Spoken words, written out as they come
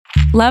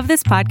Love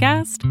this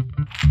podcast?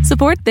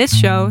 Support this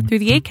show through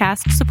the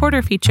Acast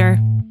supporter feature.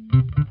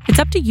 It's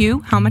up to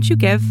you how much you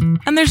give,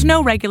 and there's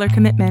no regular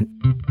commitment.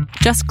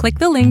 Just click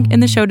the link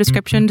in the show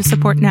description to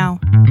support now.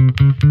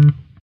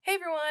 Hey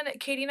everyone,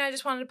 Katie and I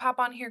just wanted to pop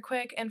on here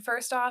quick and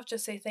first off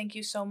just say thank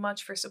you so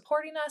much for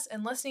supporting us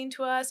and listening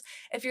to us.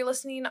 If you're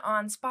listening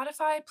on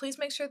Spotify, please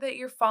make sure that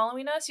you're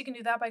following us. You can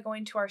do that by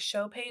going to our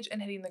show page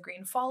and hitting the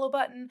green follow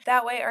button.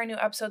 That way our new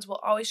episodes will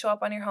always show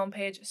up on your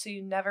homepage so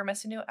you never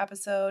miss a new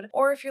episode.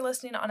 Or if you're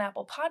listening on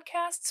Apple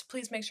Podcasts,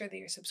 please make sure that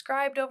you're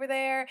subscribed over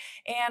there,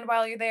 and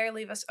while you're there,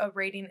 leave us a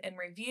rating and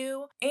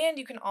review. And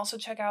you can also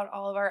check out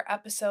all of our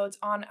episodes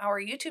on our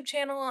YouTube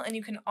channel, and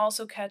you can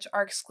also catch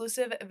our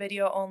exclusive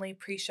video-only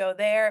pre-show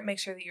there. Make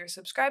sure that you're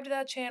subscribed to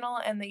that channel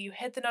and that you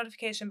hit the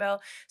notification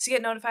bell so you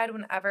get notified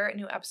whenever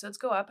new episodes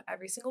go up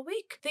every single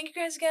week. Thank you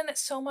guys again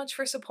so much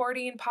for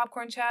supporting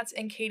Popcorn Chats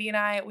and Katie and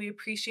I. We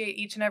appreciate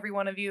each and every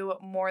one of you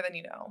more than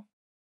you know.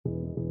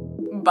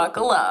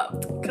 Buckle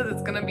up, because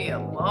it's gonna be a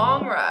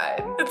long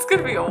ride. It's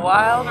gonna be a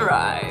wild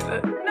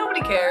ride.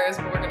 Nobody cares,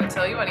 but we're gonna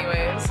tell you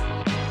anyways.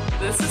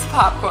 This is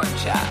Popcorn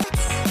Chats.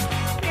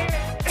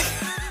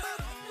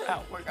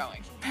 Oh, we're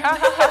going.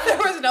 There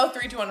was no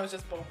 3, 2, 1, it was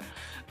just boom.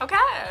 Okay,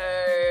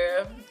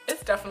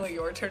 it's definitely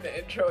your turn to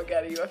intro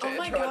again. You have to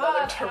intro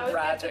another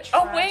tragic.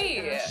 Oh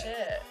wait,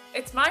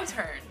 it's my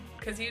turn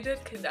because you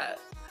did cadet.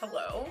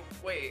 Hello.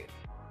 Wait.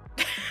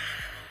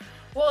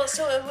 Well,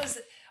 so it was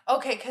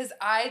okay because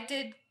I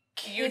did.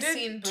 You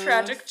did Booth.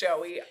 Tragic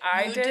Joey.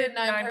 I did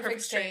Nine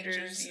Perfect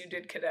Strangers. You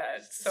did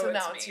cadet. So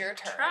now it's your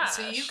turn. Trash.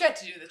 So you get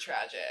to do the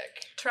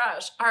tragic.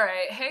 Trash. All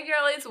right. Hey,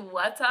 girlies.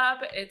 What's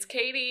up? It's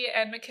Katie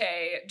and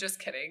McKay. Just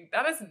kidding.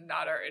 That is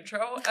not our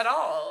intro at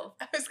all.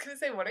 I was going to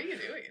say, what are you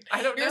doing?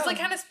 I don't know. You're just like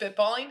kind of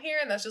spitballing here,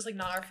 and that's just like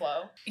not our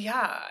flow.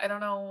 Yeah. I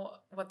don't know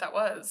what that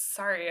was.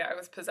 Sorry. I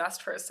was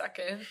possessed for a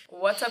second.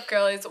 What's up,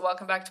 girlies?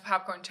 Welcome back to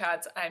Popcorn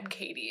Chats. I'm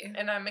Katie.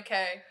 And I'm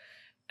McKay.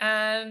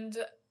 And...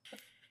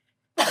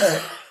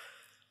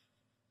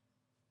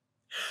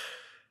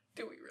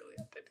 do we really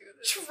have to do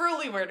this?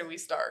 Truly, where do we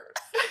start?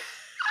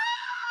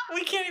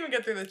 We can't even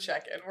get through the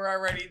check-in. We're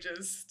already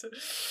just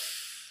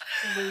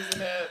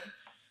losing it.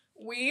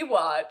 We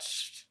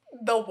watched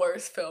the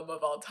worst film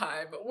of all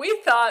time. We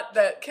thought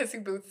that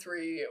Kissing Booth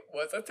 3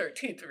 was a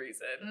 13th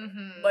reason.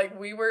 Mm-hmm. Like,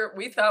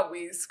 we thought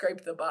we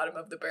scraped the bottom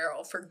of the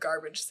barrel for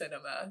garbage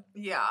cinema.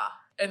 Yeah.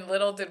 And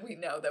little did we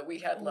know that we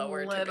had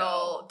lower to go.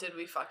 Little did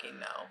we fucking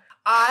know.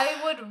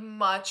 I would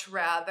much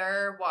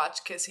rather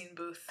watch Kissing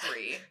Booth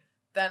 3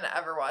 than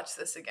ever watch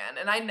this again.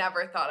 And I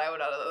never thought I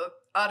would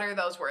utter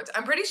those words.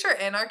 I'm pretty sure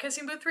in our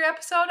Kissing Booth 3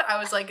 episode, I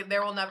was like,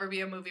 there will never be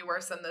a movie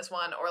worse than this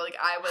one. Or like,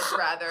 I would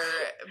rather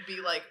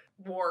be like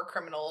war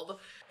criminaled.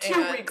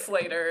 2 weeks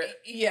later,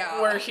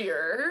 yeah, we're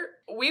here.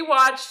 We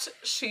watched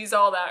She's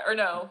All That. Or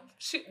no.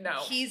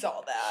 He's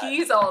All That.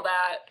 He's All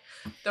That.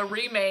 The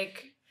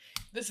remake.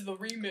 This is the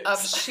remix.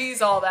 Of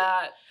She's All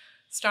That.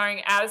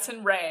 Starring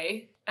Addison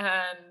Rae.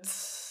 And...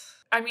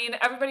 I mean,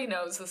 everybody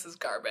knows this is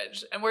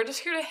garbage, and we're just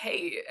here to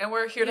hate, and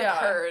we're here to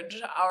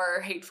purge our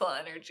hateful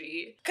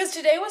energy. Because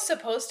today was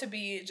supposed to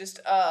be just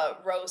a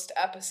roast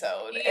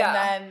episode, and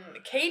then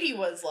Katie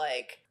was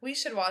like, we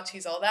should watch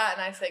He's All That,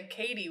 and I said,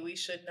 Katie, we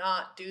should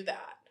not do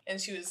that. And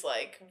she was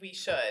like, we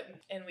should,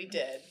 and we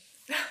did.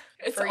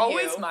 It's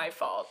always my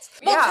fault.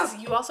 Well,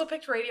 because you also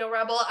picked Radio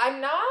Rebel.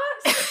 I'm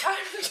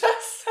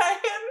just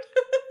saying.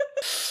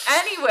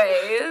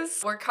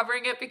 Anyways, we're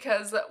covering it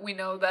because we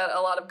know that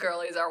a lot of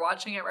girlies are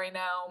watching it right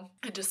now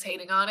and just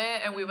hating on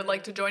it, and we would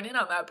like to join in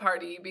on that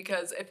party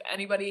because if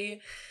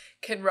anybody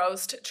can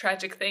roast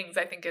tragic things,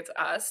 I think it's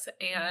us,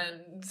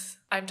 and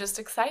I'm just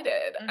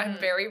excited. Mm-hmm. I'm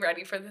very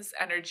ready for this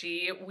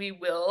energy. We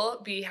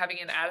will be having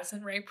an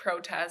Addison Rae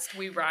protest.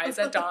 We rise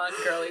at dawn,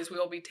 girlies. We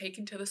will be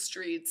taken to the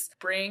streets.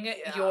 Bring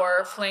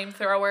your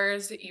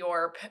flamethrowers,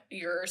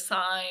 your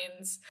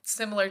signs.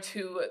 Similar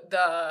to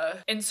the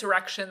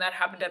insurrection that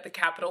happened at the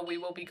Capitol, we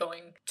will be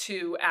going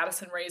to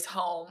Addison Rae's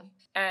home,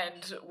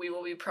 and we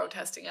will be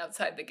protesting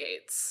outside the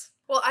gates.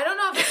 Well, I don't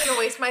know if it's going to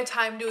waste my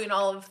time doing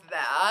all of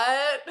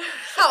that.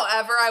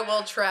 However, I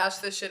will trash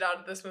the shit out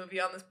of this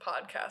movie on this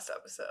podcast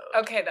episode.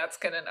 Okay, that's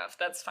good enough.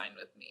 That's fine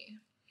with me.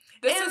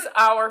 This is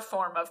our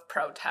form of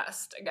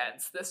protest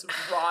against this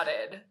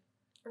rotted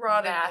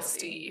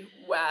nasty,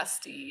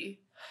 wasty,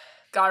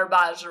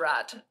 garbage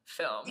rat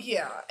film.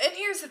 Yeah, and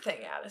here's the thing,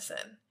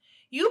 Addison.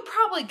 You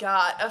probably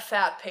got a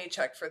fat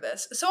paycheck for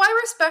this, so I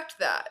respect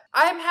that.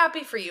 I'm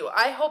happy for you.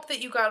 I hope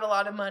that you got a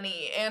lot of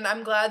money, and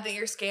I'm glad that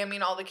you're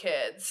scamming all the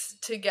kids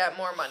to get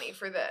more money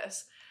for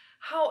this.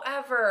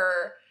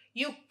 However,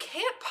 you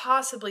can't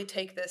possibly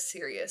take this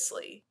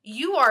seriously.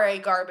 You are a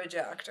garbage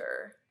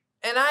actor,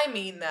 and I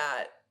mean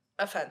that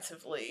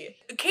offensively.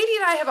 Katie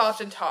and I have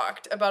often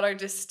talked about our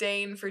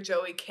disdain for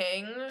Joey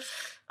King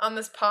on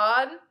this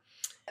pod.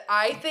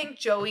 I think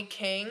Joey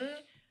King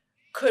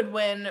could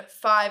win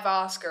 5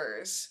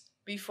 Oscars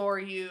before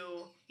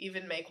you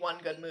even make one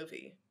good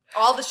movie.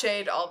 All the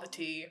shade, all the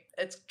tea.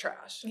 It's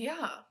trash.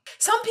 Yeah.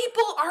 Some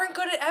people aren't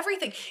good at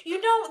everything.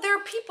 You know, there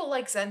are people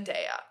like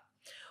Zendaya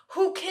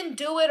who can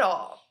do it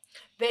all.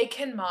 They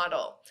can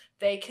model.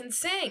 They can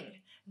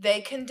sing.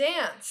 They can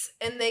dance.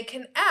 And they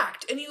can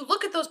act. And you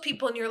look at those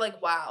people and you're like,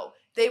 wow,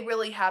 they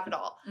really have it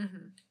all.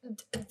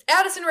 Mm-hmm.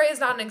 Addison Rae is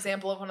not an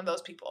example of one of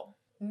those people.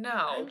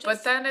 No,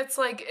 but then it's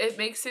like, it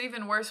makes it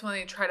even worse when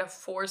they try to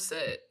force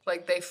it.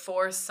 Like, they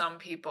force some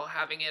people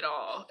having it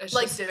all. It's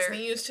like just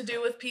Disney used to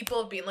do with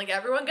people, being like,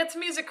 everyone gets a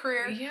music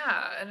career.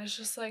 Yeah, and it's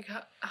just like,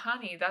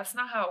 honey, that's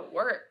not how it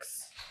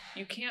works.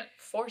 You can't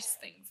force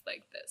things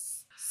like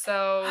this.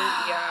 So,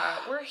 yeah,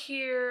 we're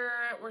here.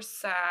 We're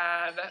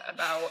sad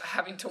about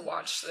having to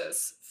watch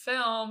this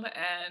film,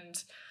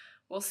 and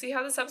we'll see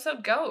how this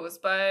episode goes.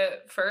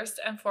 But first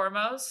and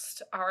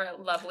foremost, our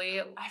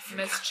lovely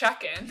Miss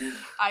Check-In.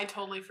 I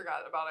totally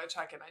forgot about our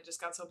check-in. I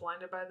just got so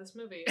blinded by this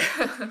movie.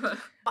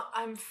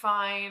 I'm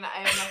fine.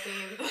 I have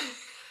nothing.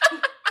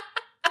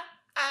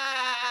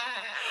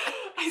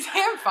 I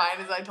say I'm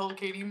fine, as I told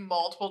Katie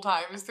multiple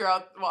times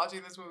throughout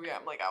watching this movie.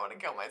 I'm like, I want to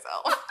kill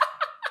myself.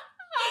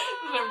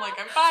 And I'm like,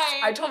 I'm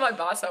fine. I told my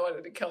boss I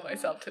wanted to kill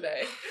myself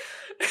today.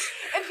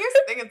 And here's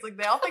the thing, it's like,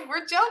 they all think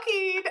we're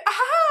joking.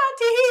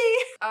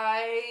 Tee.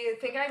 I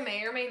think I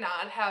may or may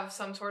not have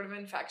some sort of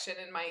infection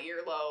in my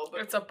earlobe.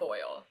 It's a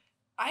boil.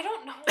 I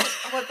don't know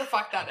what the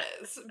fuck that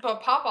is,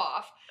 but pop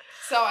off.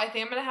 So I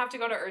think I'm going to have to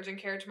go to urgent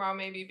care tomorrow,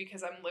 maybe,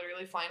 because I'm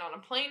literally flying on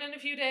a plane in a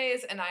few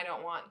days, and I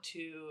don't want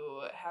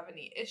to have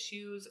any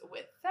issues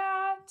with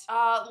that.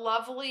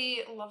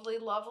 Lovely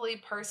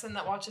person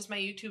that watches my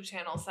YouTube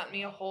channel sent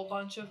me a whole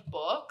bunch of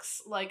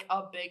books, like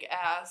a big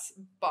ass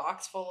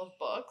box full of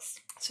books.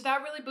 So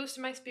that really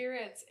boosted my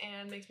spirits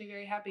and makes me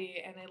very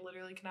happy, and I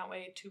literally cannot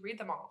wait to read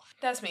them all.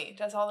 That's me.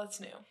 That's all that's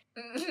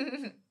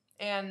new.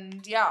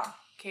 And yeah,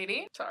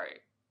 Katie? Sorry.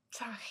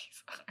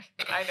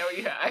 I know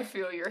you. I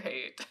feel your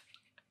hate.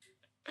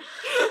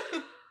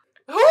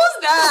 Who's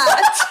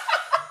that?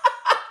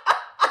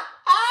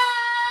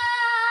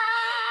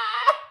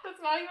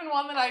 That's not even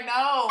one that I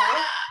know.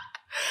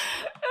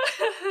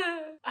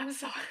 I'm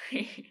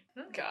sorry.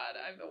 God,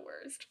 I'm the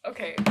worst.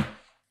 Okay.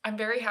 I'm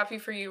very happy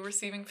for you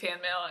receiving fan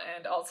mail,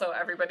 and also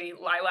everybody,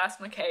 Lilas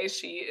McKay,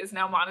 she is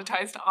now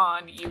monetized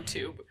on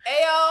YouTube.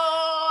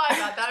 Ayo! I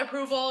got that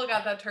approval,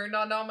 got that turned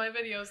on to all my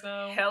videos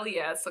now. Hell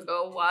yeah, so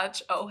go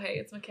watch Oh Hey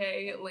It's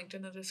McKay, linked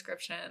in the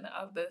description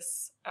of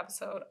this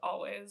episode,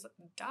 always.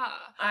 Duh.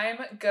 I'm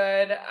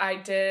good. I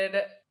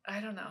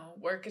don't know,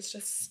 work is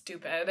just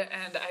stupid,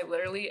 and I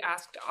literally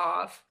asked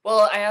off.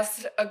 Well, I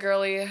asked a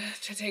girlie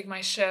to take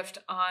my shift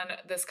on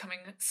this coming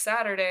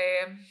Saturday,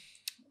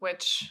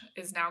 which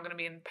is now going to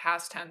be in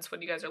past tense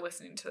when you guys are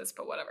listening to this,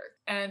 but whatever.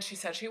 And she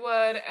said she would,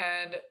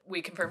 and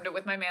we confirmed it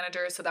with my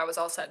manager, so that was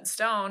all set in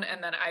stone.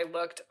 And then I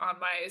looked on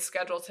my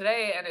schedule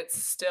today, and it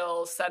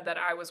still said that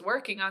I was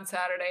working on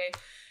Saturday.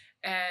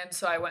 And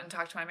so I went and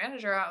talked to my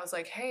manager. I was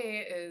like,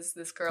 hey, is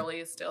this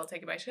girlie still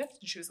taking my shift?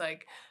 And she was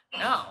like,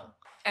 no.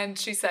 And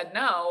she said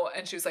no,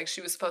 and she was like, she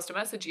was supposed to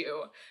message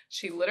you.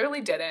 She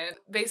literally didn't.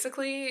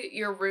 Basically,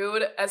 you're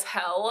rude as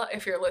hell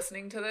if you're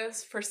listening to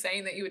this for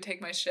saying that you would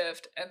take my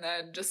shift and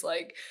then just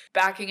like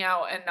backing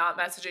out and not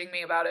messaging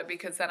me about it,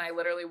 because then I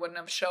literally wouldn't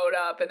have showed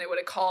up and they would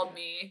have called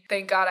me.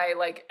 Thank God I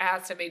like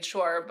asked and made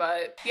sure.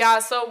 But yeah,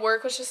 so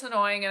work was just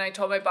annoying, and I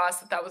told my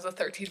boss that that was a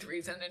 13th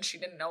reason, and she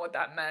didn't know what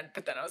that meant.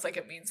 But then I was like,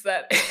 it means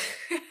that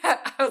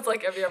I was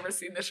like, have you ever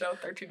seen the show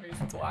 13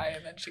 Reasons Why?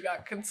 And then she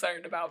got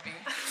concerned about me.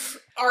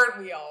 Aren't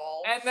we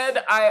all? And then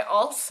I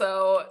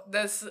also,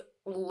 this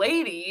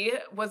lady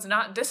was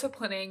not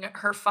disciplining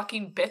her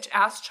fucking bitch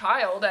ass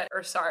child at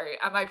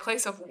my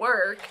place of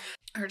work.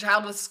 Her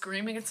child was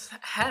screaming its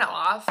head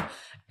off.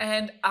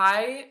 And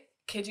I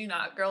kid you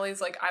not,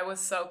 girlies, like I was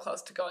so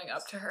close to going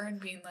up to her and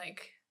being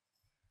like,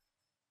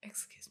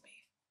 excuse me,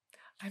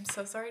 I'm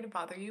so sorry to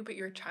bother you, but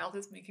your child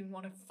is making me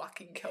want to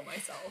fucking kill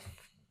myself.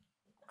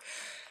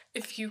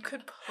 If you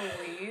could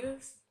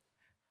please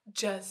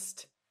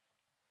just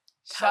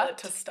tell it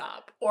to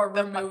stop or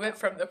remove it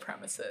from the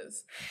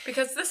premises,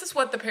 because this is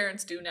what the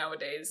parents do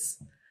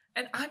nowadays.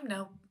 And I'm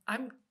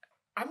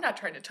not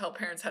trying to tell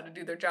parents how to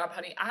do their job,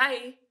 honey.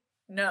 I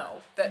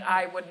know that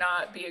I would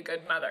not be a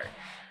good mother.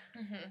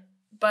 Mm-hmm.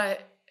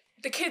 But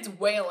the kid's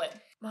wailing.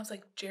 Mom's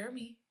like,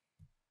 Jeremy,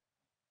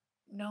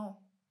 no.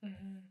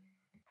 Mm-hmm.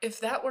 If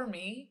that were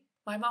me,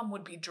 my mom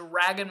would be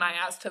dragging my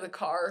ass to the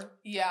car.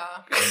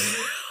 Yeah.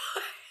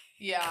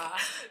 Yeah.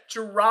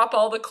 Drop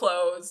all the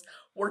clothes.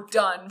 We're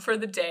done for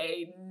the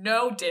day.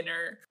 No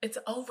dinner. It's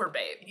over,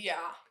 babe.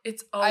 Yeah.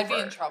 It's over. I'd be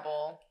in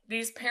trouble.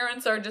 These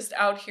parents are just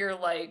out here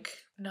like,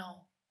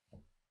 no.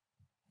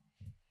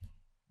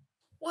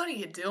 What are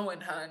you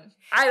doing, hun?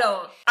 I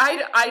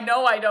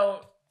know I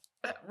don't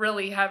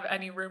really have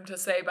any room to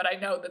say, but I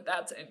know that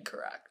that's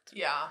incorrect.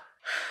 Yeah.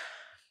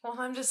 Well,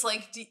 I'm just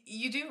like,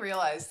 you do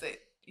realize that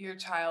your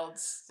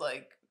child's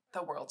like,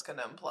 the world's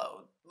gonna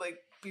implode. Like,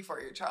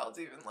 before your child's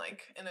even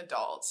like an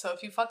adult. So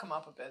if you fuck them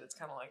up a bit, it's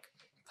kind of like,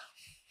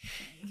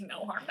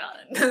 no harm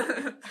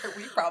done. Are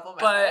we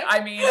problematic? But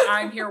I mean,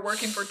 I'm here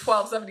working for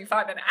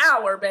 $12.75 an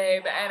hour,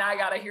 babe, and I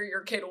gotta hear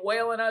your kid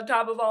wailing on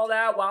top of all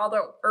that while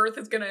the earth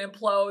is gonna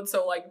implode.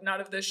 So like,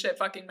 none of this shit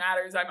fucking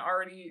matters. I'm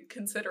already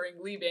considering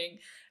leaving,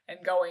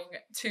 and going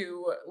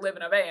to live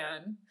in a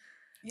van.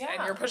 Yeah.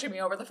 And you're pushing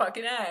me over the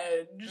fucking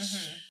edge.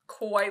 Mm-hmm.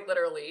 Quite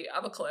literally,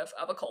 of a cliff,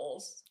 of a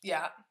Coles.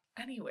 Yeah.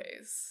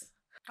 Anyways.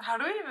 How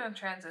do we even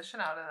transition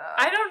out of that?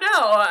 I don't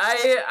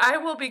know. I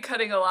will be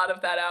cutting a lot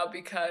of that out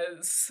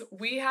because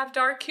we have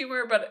dark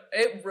humor, but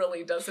it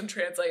really doesn't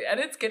translate. And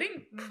it's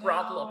getting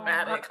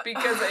problematic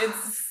because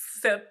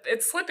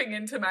it's slipping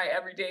into my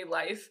everyday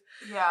life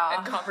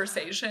and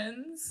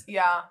conversations.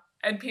 Yeah.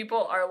 And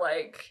people are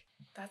like,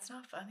 that's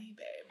not funny,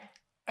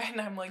 babe.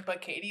 And I'm like,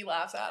 but Katie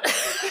laughs at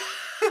it.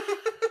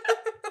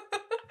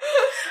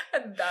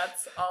 And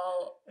that's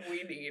all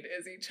we need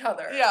is each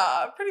other.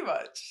 Yeah, pretty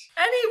much.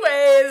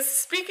 Anyways,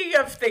 speaking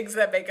of things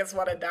that make us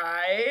want to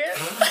die.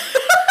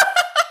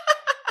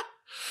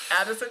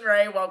 Addison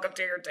Rae, welcome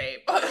to your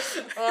tape.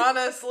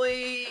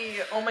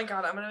 Honestly. Oh my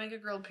god, I'm going to make a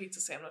grilled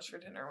pizza sandwich for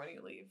dinner when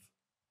you leave.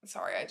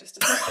 Sorry, I just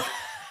decided.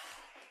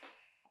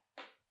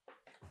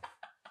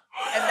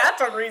 And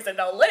that's a reason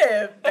to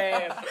live,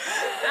 babe.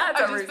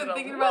 I've just been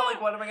thinking about,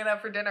 like, what am I going to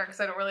have for dinner? Because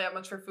I don't really have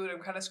much for food. I'm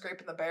kind of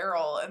scraping the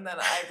barrel. And then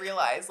I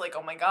realized, like,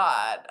 oh my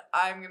god,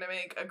 I'm going to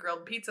make a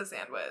grilled pizza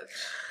sandwich.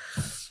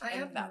 I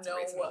have no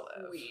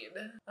weed.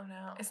 Oh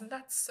no. Isn't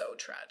that so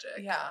tragic?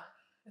 Yeah.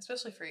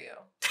 Especially for you.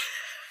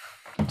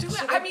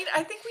 I mean,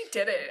 I think we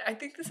did it. I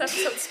think this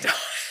episode's done.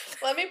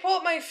 Let me pull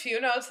up my few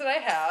notes that I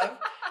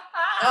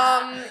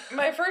have.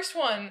 My first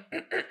one...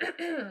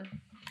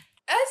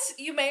 As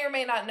you may or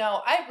may not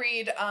know, I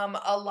read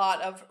a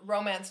lot of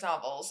romance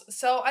novels,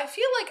 so I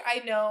feel like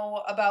I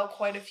know about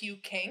quite a few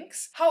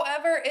kinks.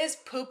 However, is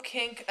poop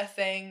kink a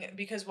thing?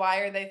 Because why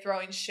are they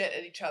throwing shit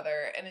at each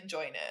other and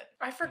enjoying it?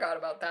 I forgot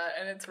about that,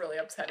 and it's really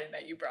upsetting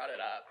that you brought it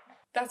up.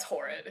 That's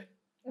horrid.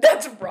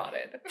 That's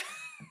rotted.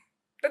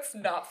 That's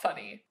not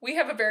funny. We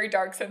have a very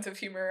dark sense of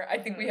humor. I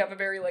think we have a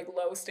very, like,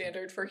 low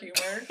standard for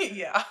humor.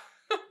 Yeah.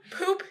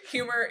 Poop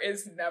humor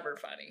is never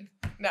funny.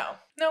 No.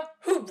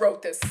 Who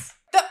wrote this?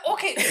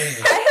 Okay,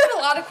 I have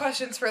a lot of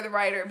questions for the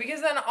writer,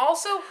 because then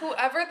also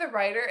whoever the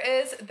writer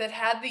is that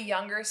had the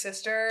younger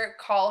sister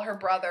call her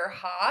brother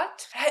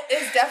hot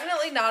is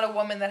definitely not a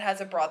woman that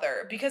has a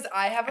brother, because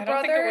I have a brother. I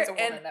don't think it was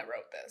a woman that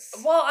wrote this.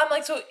 Well, I'm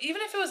like, so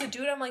even if it was a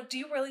dude, I'm like, do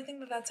you really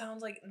think that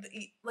sounds like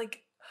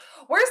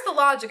where's the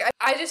logic?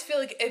 I just feel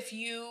like if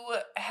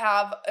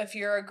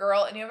you're a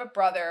girl and you have a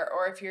brother,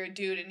 or if you're a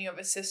dude and you have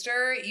a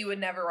sister, you would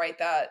never write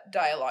that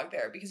dialogue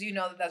there, because you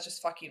know that that's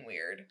just fucking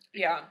weird.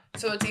 Yeah.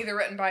 So it's either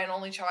written by an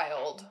only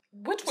child,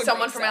 which would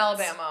someone make from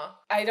sense. Alabama.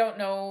 I don't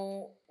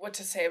know what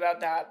to say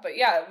about that, but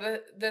yeah,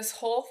 this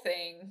whole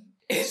thing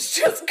is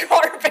just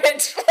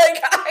garbage. Like,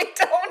 I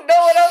don't know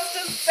what else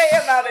to say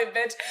about it,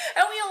 bitch.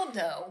 And we all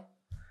know.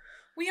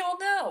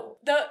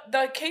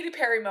 The Katy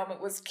Perry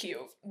moment was cute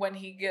when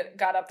he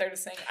got up there to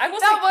sing. I will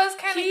say that was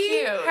kind of cute.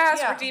 He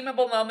has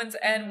redeemable moments,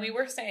 and we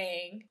were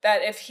saying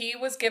that if he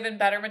was given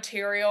better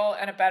material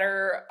and a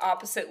better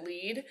opposite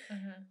lead,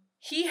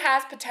 he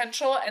has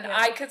potential, and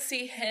I could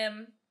see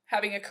him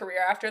having a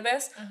career after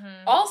this.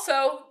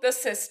 Also, the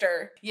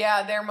sister.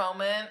 Yeah, their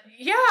moment.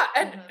 Yeah,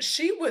 and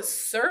she was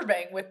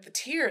serving with the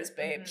tears,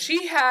 babe.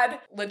 She had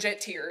legit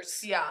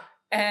tears. Yeah.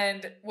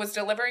 And was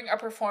delivering a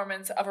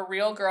performance of a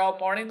real girl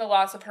mourning the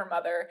loss of her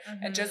mother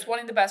and just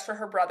wanting the best for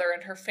her brother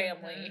and her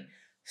family.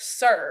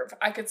 Serve.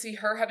 I could see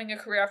her having a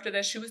career after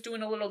this. She was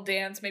doing a little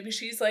dance. Maybe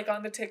she's like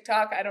on the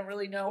TikTok. I don't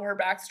really know her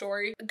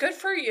backstory. Good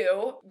for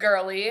you,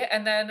 girly.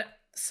 And then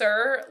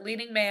Sir,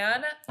 leading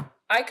man,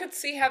 I could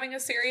see having a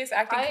serious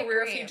acting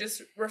career if he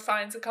just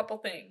refines a couple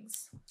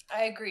things.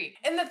 I agree.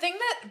 And the thing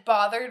that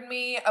bothered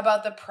me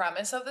about the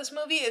premise of this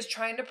movie is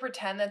trying to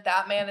pretend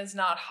that man is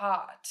not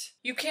hot.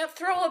 You can't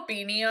throw a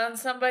beanie on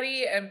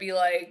somebody and be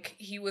like,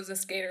 he was a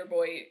skater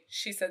boy.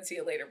 She said, see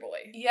you later,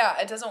 boy. Yeah,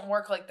 it doesn't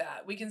work like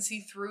that. We can see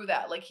through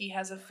that. Like, he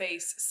has a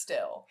face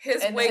still.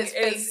 His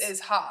face is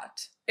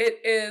hot.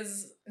 It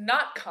is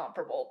not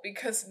comparable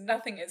because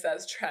nothing is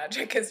as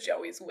tragic as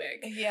Joey's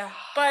wig. Yeah.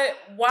 But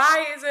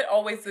why is it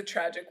always the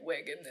tragic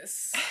wig in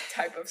this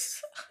type of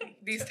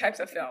these types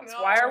of films?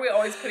 Why are we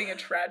always putting a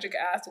tragic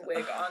ass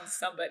wig on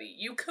somebody?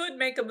 You could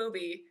make a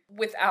movie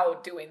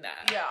without doing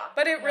that. Yeah.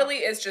 But it really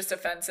is just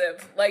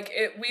offensive. Like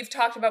we've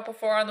talked about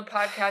before on the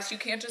podcast, you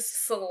can't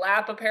just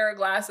slap a pair of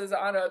glasses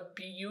on a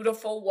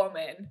beautiful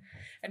woman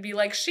and be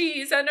like,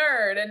 she's a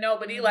nerd and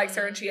nobody likes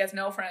her and she has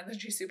no friends and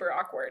she's super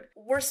awkward.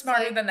 We're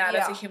smarter than that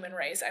as a human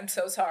race. I'm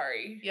so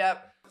sorry.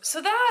 Yep.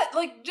 So that,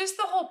 like, just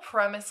the whole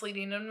premise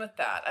leading in with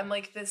that, I'm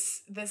like,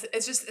 this,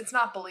 it's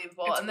not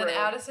believable. It's rude. Then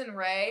Addison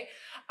Rae,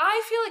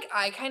 I feel like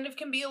I kind of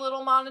can be a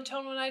little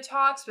monotone when I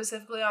talk,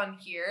 specifically on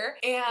here.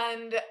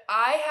 And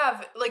I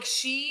have, like,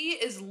 she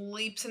is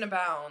leaps and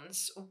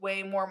bounds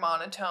way more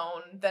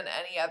monotone than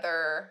any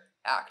other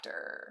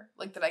actor,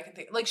 like, that I can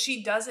think. Like,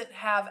 she doesn't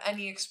have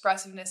any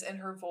expressiveness in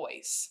her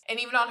voice. And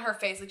even on her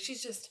face, like,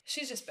 she's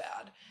just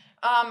bad.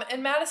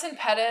 And Madison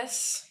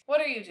Pettis, what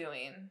are you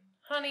doing?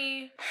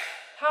 Honey,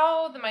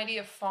 how the mighty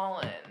have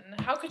fallen.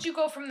 How could you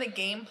go from The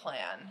Game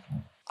Plan?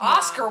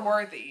 Oscar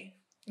worthy.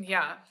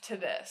 Yeah. to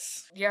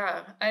this.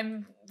 Yeah,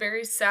 I'm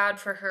very sad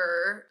for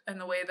her and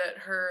the way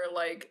that her,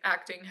 like,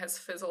 acting has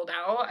fizzled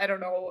out. I don't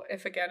know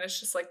if, again, it's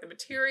just, like, the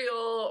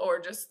material or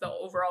just the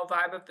overall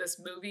vibe of this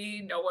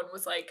movie. No one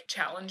was, like,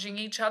 challenging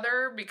each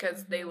other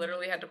because they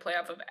literally had to play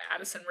off of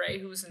Addison Rae,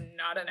 who's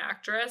not an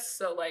actress.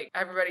 So, like,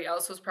 everybody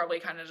else was probably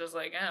kind of just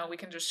like, we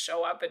can just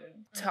show up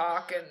and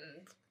talk and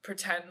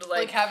pretend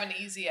Like have an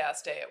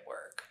easy-ass day at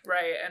work.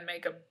 Right, and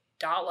make a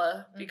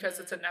dollar because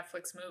it's a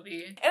Netflix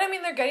movie. And I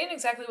mean, they're getting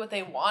exactly what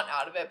they want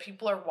out of it.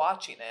 People are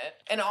watching it.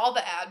 And all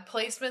the ad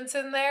placements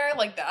in there,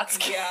 like, that's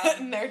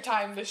getting their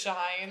time to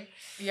shine.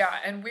 Yeah,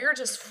 and we're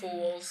just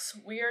fools.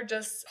 We are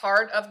just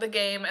part of the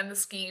game and the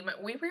scheme.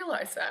 We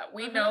realize that.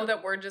 We know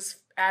that we're just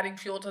adding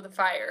fuel to the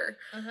fire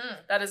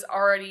that is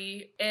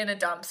already in a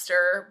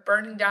dumpster,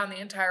 burning down the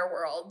entire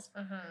world.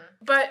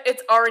 But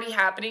it's already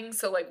happening,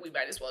 so, like, we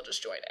might as well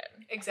just join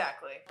in.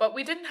 Exactly. But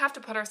we didn't have to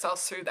put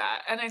ourselves through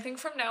that. And I think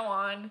from now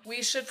on,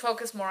 we should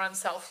focus more on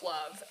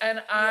self-love.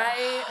 And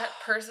I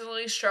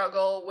personally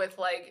struggle with,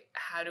 like,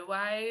 how do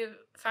I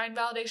find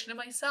validation in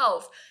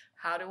myself?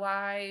 How do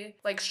I,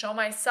 like, show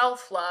my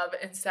self-love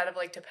instead of,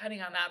 like,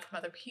 depending on that from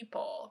other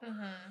people?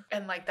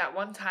 And, like, that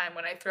one time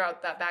when I threw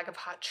out that bag of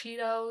hot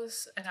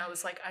Cheetos and I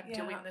was like, I'm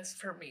doing this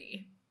for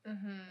me.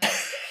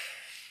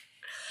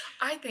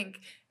 I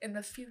think in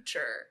the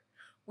future,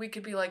 we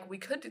could be like, we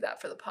could do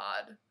that for the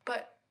pod,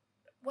 but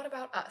what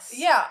about us?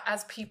 Yeah.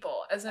 As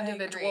people, as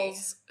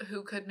individuals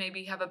who could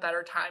maybe have a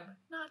better time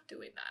not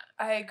doing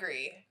that. I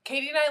agree.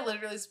 Katie and I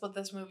literally split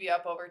this movie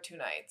up over 2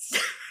 nights.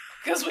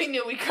 Because we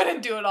knew we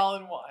couldn't do it all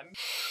in one.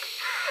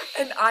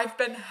 And I've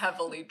been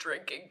heavily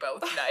drinking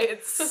both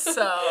nights,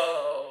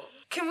 so...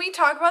 Can we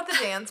talk about the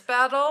dance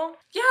battle?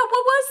 Yeah,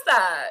 what was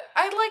that?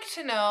 I'd like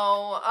to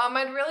know.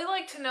 I'd really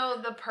like to know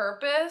the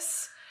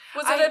purpose.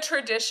 Was it a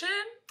tradition?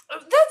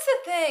 That's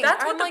the thing.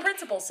 That's what the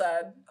principal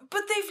said.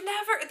 But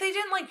they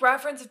didn't, like,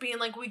 reference it being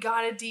like, we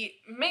gotta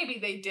maybe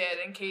they did,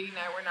 and Katie and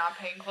I were not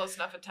paying close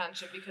enough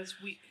attention because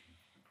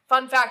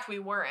fun fact, we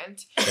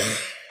weren't.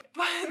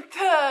 But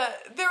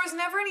there was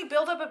never any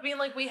buildup of being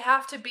like, we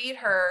have to beat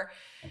her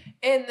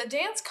in the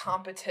dance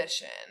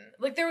competition.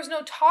 Like, there was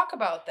no talk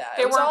about that.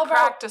 They weren't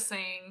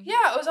practicing.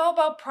 Yeah, it was all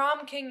about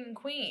prom king and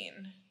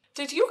queen.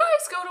 Did you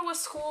guys go to a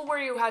school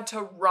where you had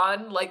to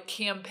run, like,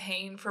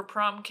 campaign for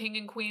prom king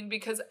and queen?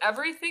 Because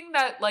everything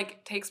that,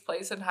 like, takes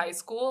place in high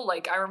school,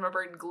 like, I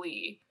remember in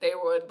Glee, they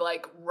would,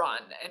 like,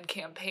 run and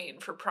campaign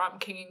for prom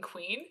king and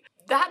queen.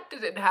 That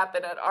didn't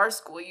happen at our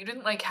school. You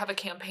didn't, like, have a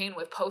campaign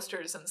with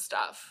posters and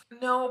stuff.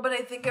 No, but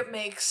I think it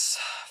makes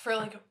for,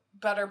 like,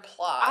 better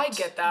plot. I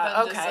get that.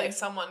 Than okay. Just, like,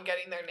 someone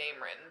getting their name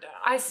written down.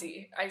 I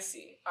see.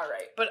 All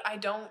right. But I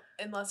don't,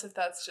 unless if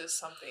that's just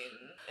something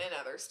in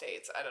other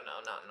states. I don't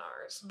know, not in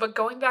ours. But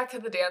going back to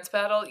the dance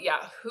battle,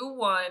 yeah, who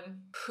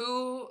won?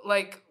 Who,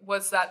 like,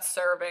 was that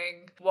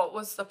serving? What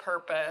was the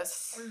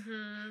purpose?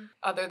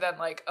 Other than,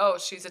 like, oh,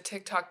 she's a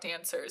TikTok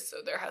dancer, so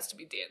there has to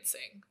be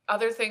dancing.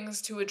 Other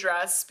things to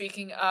address,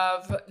 speaking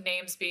of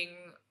names being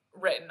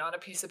written on a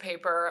piece of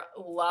paper,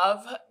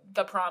 love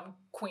the prom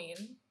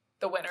queen.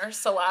 The winner,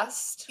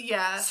 Celeste.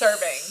 Yes.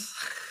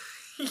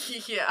 Serving.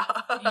 Yeah.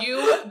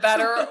 You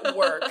better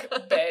work,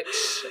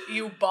 bitch.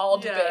 You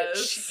bald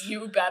bitch.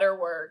 You better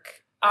work.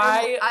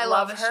 I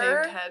love a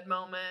her. shaved head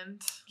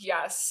moment.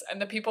 Yes. And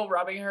the people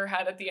rubbing her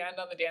head at the end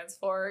on the dance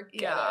floor.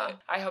 Get it.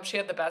 I hope she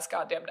had the best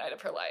goddamn night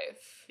of her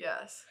life.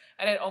 Yes.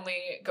 And it only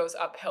goes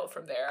uphill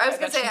from there. I was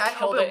going to say, I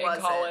hope it wasn't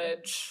in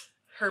college.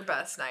 Her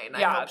best night. And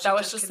yeah, I hope that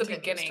was just the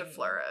beginning to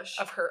flourish.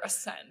 Of her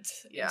ascent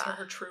into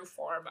her true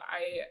form.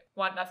 I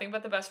want nothing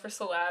but the best for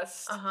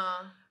Celeste.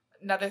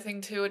 Another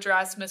thing to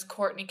address, Miss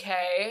Kourtney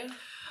K.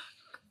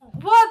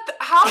 What?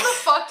 How the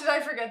fuck did I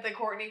forget that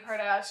Kourtney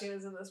Kardashian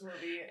is in this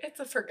movie? It's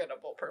a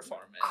forgettable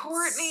performance.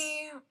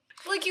 Kourtney.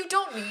 Like, you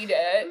don't need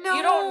it. No.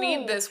 You don't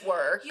need this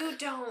work. You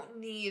don't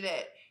need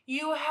it.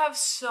 You have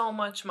so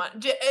much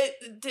money.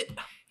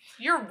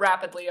 You're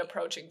rapidly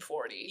approaching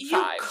 45.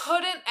 You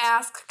couldn't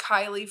ask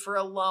Kylie for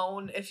a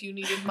loan if you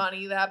needed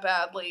money that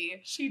badly.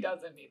 She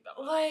doesn't need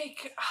them.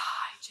 Like,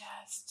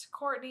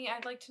 Kourtney,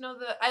 I'd like to know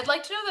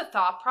the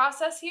thought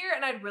process here,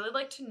 and I'd really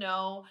like to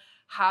know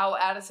how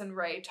Addison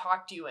Rae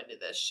talked you into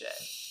this shit.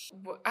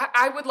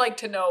 I would like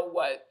to know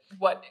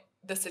what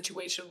the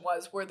situation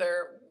was. Were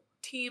there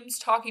teams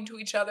talking to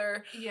each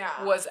other?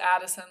 Yeah. Was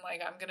Addison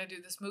like, I'm gonna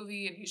do this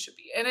movie and you should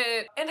be in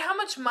it? And how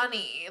much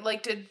money,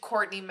 like, did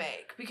Kourtney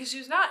make? Because she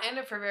was not in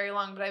it for very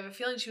long, but I have a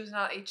feeling she was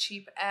not a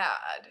cheap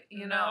ad,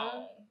 you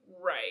know?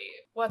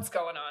 Right. What's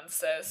going on,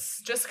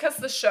 sis? Just because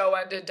the show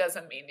ended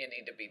doesn't mean you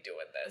need to be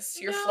doing this.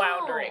 You're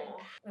floundering.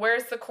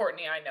 Where's the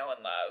Kourtney I know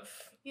and love?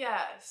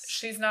 Yes.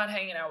 She's not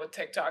hanging out with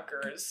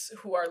TikTokers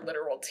who are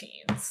literal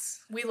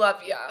teens. We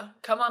love ya.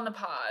 Come on the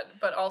pod.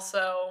 But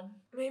also...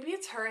 maybe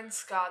it's her and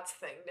Scott's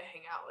thing to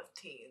hang out with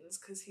teens,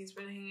 because he's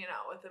been hanging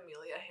out with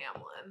Amelia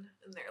Hamlin,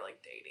 and they're, like,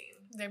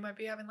 dating. They might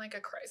be having, like,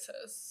 a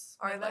crisis.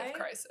 Are they? Life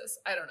crisis.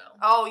 I don't know.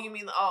 Oh, you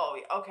mean... oh,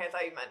 okay, I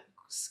thought you meant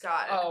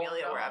Scott and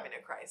Amelia no. were having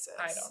a crisis.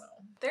 I don't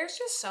know. There's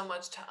just so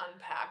much to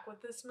unpack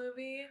with this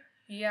movie.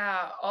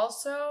 Yeah,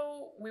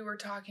 also, we were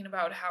talking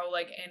about how,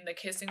 like, in the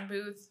kissing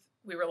booth,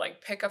 we were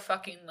like, pick a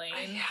fucking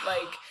lane. Yeah.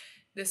 Like,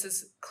 this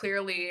is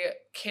clearly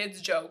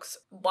kids' jokes,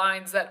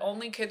 lines that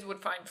only kids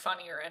would find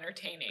funny or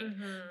entertaining.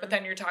 Mm-hmm. But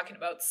then you're talking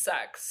about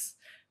sex,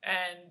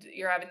 and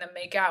you're having them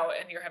make out,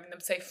 and you're having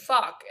them say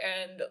fuck,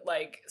 and,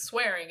 like,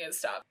 swearing and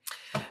stuff.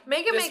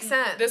 Make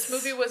sense. This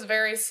movie was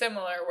very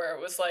similar, where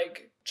it was,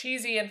 like,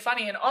 cheesy and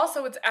funny. And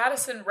also, it's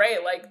Addison Rae.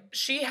 Like,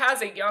 she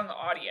has a young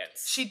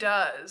audience. She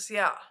does,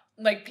 yeah.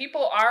 Like,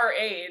 people our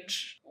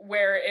age,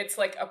 where it's,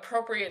 like,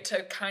 appropriate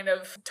to kind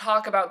of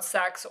talk about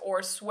sex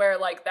or swear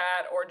like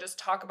that or just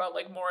talk about,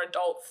 like, more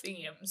adult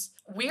themes.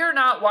 We are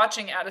not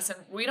watching Addison.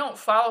 We don't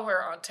follow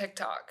her on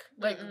TikTok.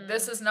 Like,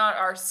 this is not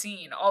our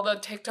scene. All the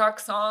TikTok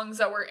songs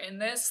that were in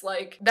this,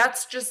 like,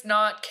 that's just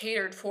not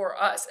catered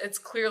for us. It's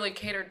clearly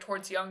catered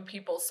towards young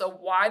people. So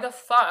why the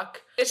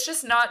fuck? It's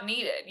just not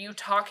needed, you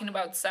talking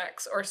about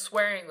sex or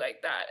swearing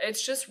like that.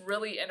 It's just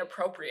really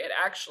inappropriate,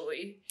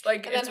 actually.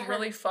 Like, it's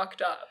really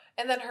fucked up.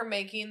 And then her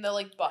making the,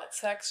 like, butt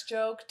sex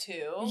joke,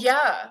 too.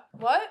 Yeah.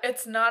 What?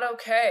 It's not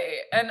okay.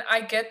 And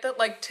I get that,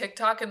 like,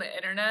 TikTok and the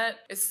internet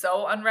is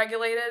so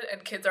unregulated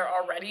and kids are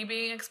already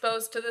being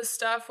exposed to this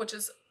stuff, which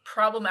is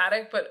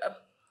problematic, but a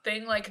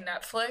thing like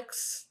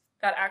Netflix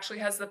that actually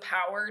has the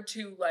power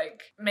to,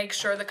 like, make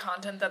sure the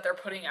content that they're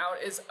putting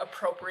out is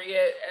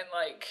appropriate and,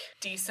 like,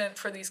 decent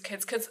for these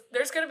kids. Because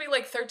there's going to be,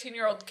 like,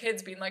 13-year-old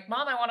kids being like,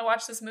 Mom, I want to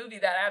watch this movie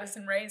that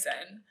Addison Rae's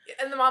in.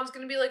 And the mom's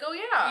going to be like, oh,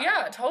 yeah.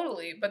 Yeah,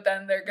 totally. But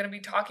then they're going to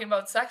be talking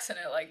about sex in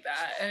it like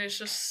that. And it's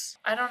just,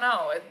 I don't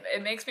know.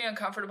 It makes me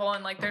uncomfortable.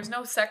 And, like, there's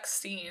no sex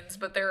scenes,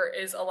 but there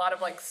is a lot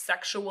of, like,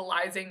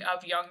 sexualizing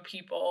of young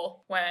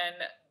people when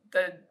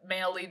the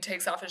male lead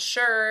takes off his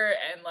shirt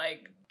and,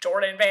 like,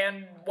 Jordan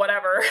Van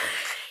whatever,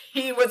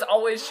 he was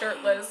always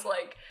shirtless.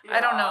 Like, yeah. I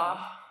don't know.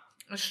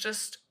 It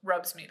just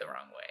rubs me the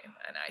wrong way.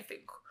 And I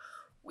think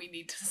we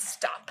need to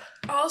stop.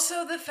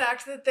 Also, the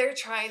fact that they're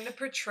trying to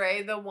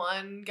portray the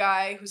one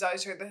guy who's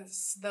always heard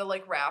the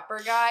like,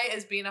 rapper guy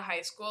as being a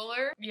high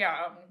schooler.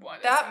 Yeah.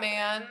 That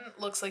man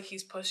looks like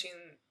he's pushing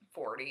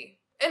 40.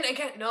 And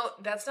again, no,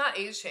 that's not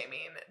age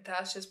shaming.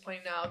 That's just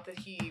pointing out that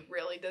he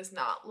really does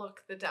not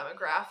look the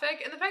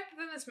demographic. And the fact that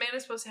then this man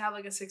is supposed to have,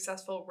 like, a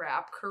successful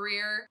rap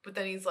career, but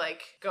then he's,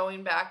 like,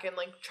 going back and,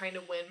 like, trying to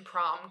win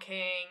prom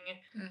king.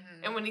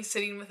 Mm-hmm. And when he's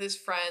sitting with his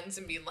friends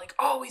and being like,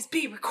 always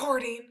be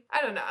recording.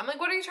 I don't know. I'm like,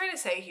 what are you trying to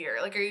say here?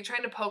 Like, are you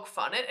trying to poke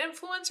fun at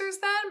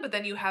influencers then? But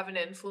then you have an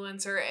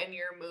influencer in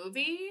your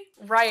movie?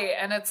 Right.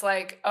 And it's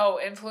like, oh,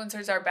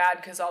 influencers are bad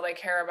because all they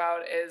care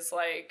about is,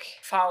 like,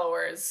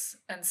 followers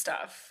and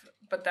stuff.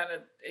 But then,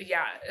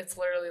 it's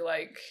literally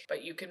like,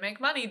 but you can make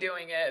money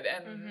doing it.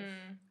 And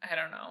I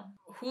don't know.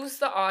 Who's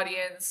the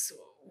audience?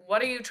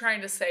 What are you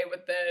trying to say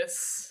with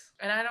this?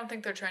 And I don't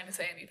think they're trying to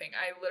say anything.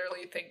 I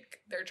literally think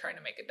they're trying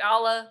to make a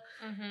dollar.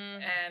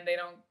 And they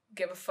don't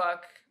give a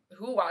fuck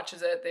who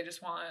watches it. They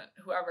just want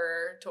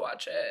whoever to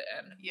watch it.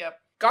 And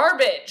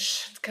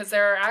garbage. Because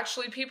there are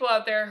actually people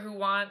out there who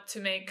want to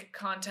make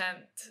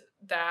content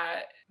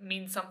that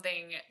means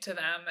something to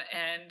them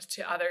and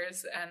to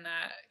others and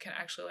that can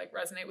actually, like,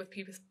 resonate with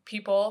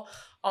people.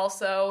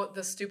 Also,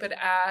 the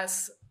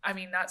Lilas,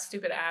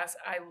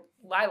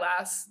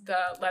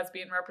 the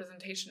lesbian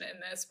representation in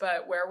this,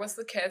 but where was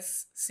the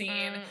kiss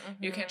scene?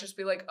 You can't just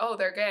be like, oh,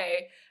 they're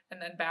gay,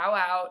 and then bow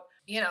out.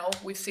 You know,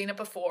 we've seen it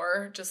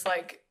before, just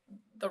like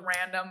the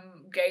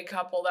random gay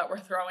couple that we're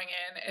throwing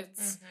in.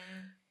 It's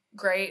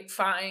great,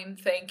 fine,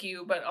 thank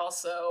you, but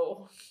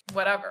also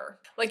whatever.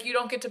 Like, you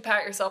don't get to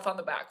pat yourself on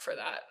the back for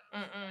that.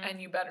 And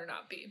you better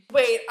not be.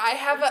 Wait, I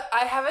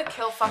have a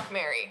kill, fuck,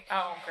 marry.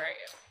 Oh, great.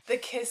 The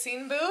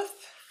Kissing Booth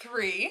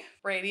 3,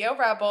 Radio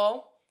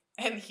Rebel,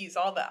 and He's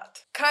All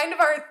That. Kind of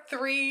our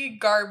 3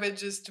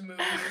 garbagest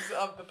movies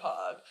of the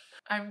pod.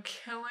 I'm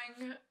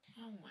killing...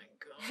 Oh my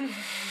god.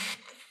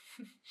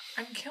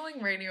 I'm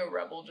killing Radio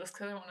Rebel just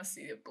because I want to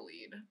see it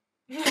bleed.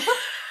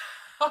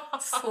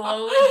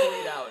 Slowly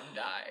bleed out and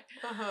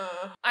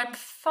die. I'm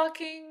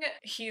fucking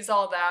He's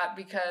All That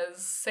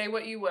because say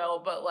what you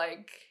will, but,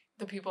 like,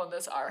 the people in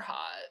this are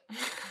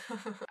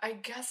hot. I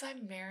guess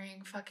I'm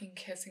marrying fucking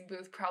Kissing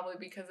Booth probably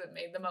because it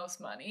made the most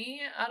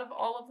money out of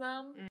all of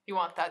them. You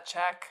want that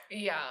check?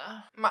 Yeah.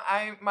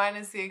 Mine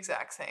is the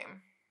exact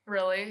same.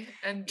 Really?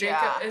 And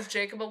Jacob is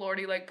Jacob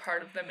Elordi, like,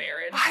 part of the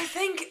marriage? I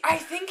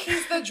think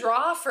he's the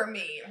draw for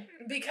me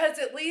because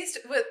at least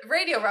with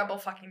Radio Rebel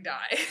fucking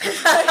die.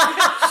 There's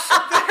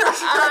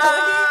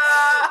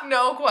really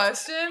no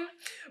question.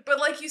 But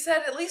like you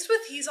said, at least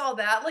with He's All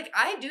That, like,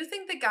 I do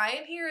think the guy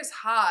in here is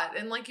hot.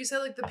 And like you said,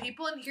 like, the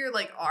people in here,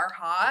 like, are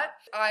hot.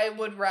 I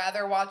would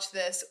rather watch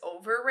this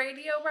over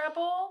Radio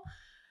Rebel.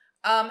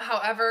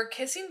 However,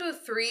 Kissing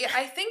Booth 3,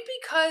 I think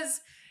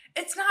because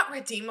it's not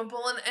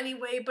redeemable in any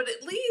way, but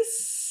at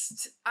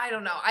least, I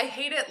don't know, I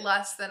hate it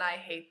less than I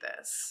hate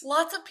this.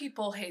 Lots of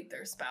people hate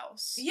their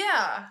spouse.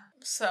 Yeah.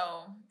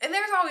 So. And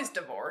there's always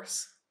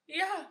divorce.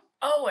 Yeah.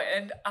 Oh,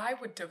 and I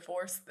would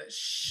divorce the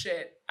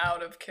shit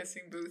out of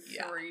Kissing Booth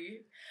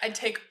 3. I'd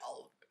take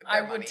all of I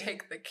their would money.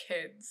 take the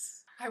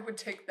kids. I would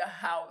take the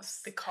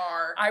house. The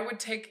car. I would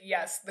take,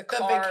 the the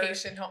car.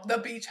 vacation home. The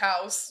beach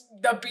house.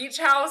 The beach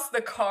house,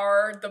 the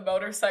car, the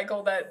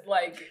motorcycle that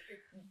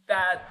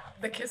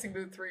the Kissing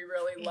Booth 3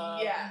 really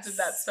loved. Yes.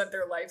 That spent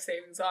their life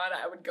savings on.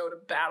 I would go to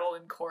battle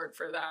in court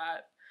for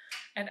that.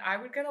 And I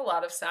would get a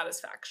lot of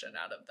satisfaction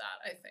out of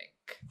that, I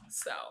think.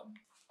 So.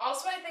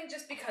 Also, I think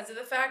just because of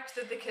the fact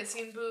that the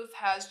Kissing Booth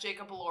has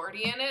Jacob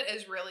Elordi in it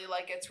is really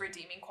like its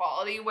redeeming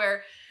quality,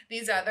 where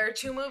these other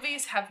two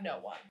movies have no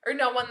one. Or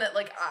no one that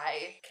like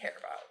I care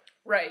about.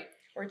 Right.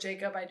 Or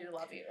Jacob, I do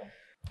love you.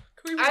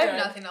 I have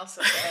nothing else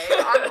to say.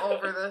 I'm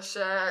over this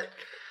shit.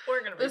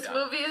 We're gonna be This done.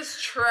 movie is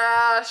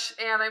trash,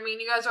 and I mean,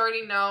 you guys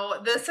already know.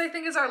 This, I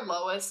think, is our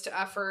lowest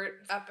effort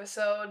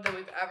episode that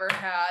we've ever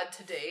had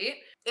to date.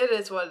 It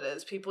is what it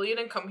is, people. You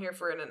didn't come here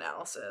for an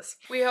analysis.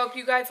 We hope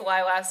you guys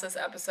lilas this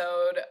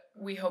episode.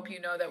 We hope you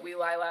know that we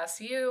lilas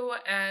you,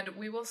 and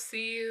we will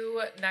see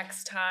you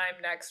next time,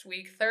 next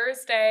week,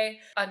 Thursday.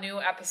 A new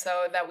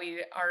episode that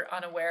we are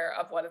unaware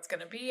of what it's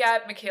going to be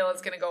yet.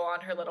 Michaela's going to go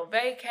on her little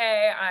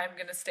vacay. I'm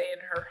going to stay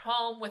in her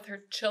home with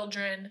her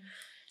children.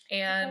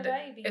 And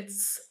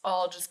it's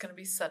all just going to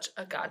be such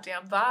a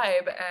goddamn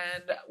vibe.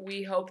 And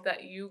we hope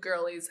that you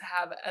girlies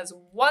have as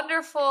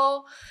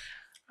wonderful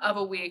of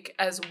a week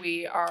as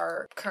we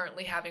are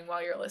currently having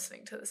while you're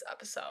listening to this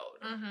episode.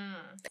 Mm-hmm.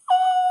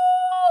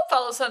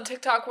 Follow us on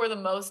TikTok. We're the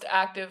most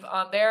active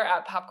on there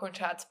at Popcorn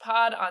Chats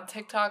Pod on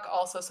TikTok.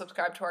 Also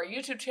subscribe to our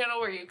YouTube channel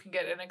where you can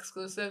get an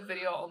exclusive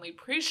video-only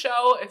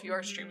pre-show if you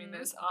are streaming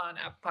this on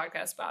Apple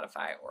Podcasts,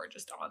 Spotify, or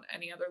just on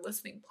any other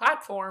listening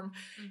platform.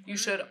 You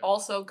should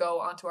also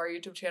go onto our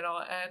YouTube channel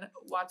and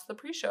watch the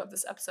pre-show of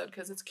this episode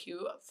because it's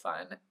cute,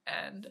 fun,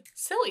 and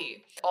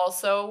silly.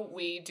 Also,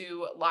 we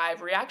do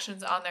live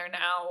reactions on there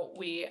now.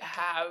 We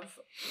have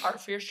our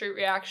Fear Street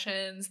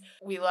reactions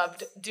we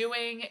loved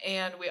doing,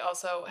 and we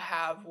also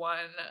have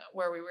one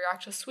where we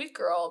react to Sweet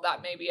Girl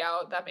that may be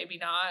out, that may be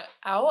not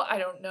out. I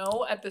don't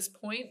know at this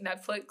point.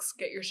 Netflix,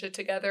 get your shit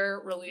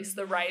together, release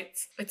the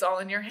rights. It's all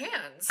in your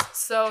hands.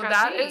 So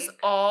that is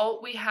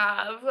all we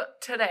have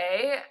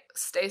today.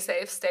 Stay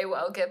safe, stay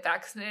well, get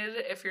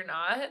vaccinated if you're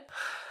not.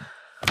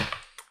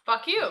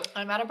 Fuck you.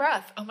 I'm out of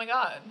breath. Oh my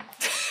God.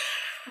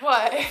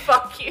 What?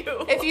 Fuck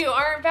you. If you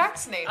aren't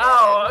vaccinated.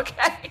 Oh,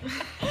 okay.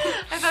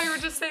 I thought you were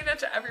just saying that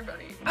to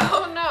everybody.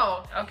 Oh,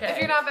 no. Okay. If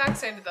you're not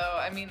vaccinated, though,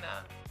 I mean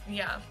that.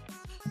 Yeah.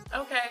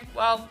 Okay.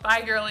 Well,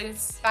 bye,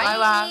 girlies. Bye. Bye,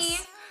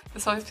 lass.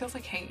 This always feels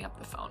like hanging up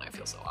the phone. I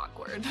feel so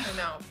awkward. I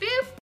know.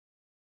 Beep.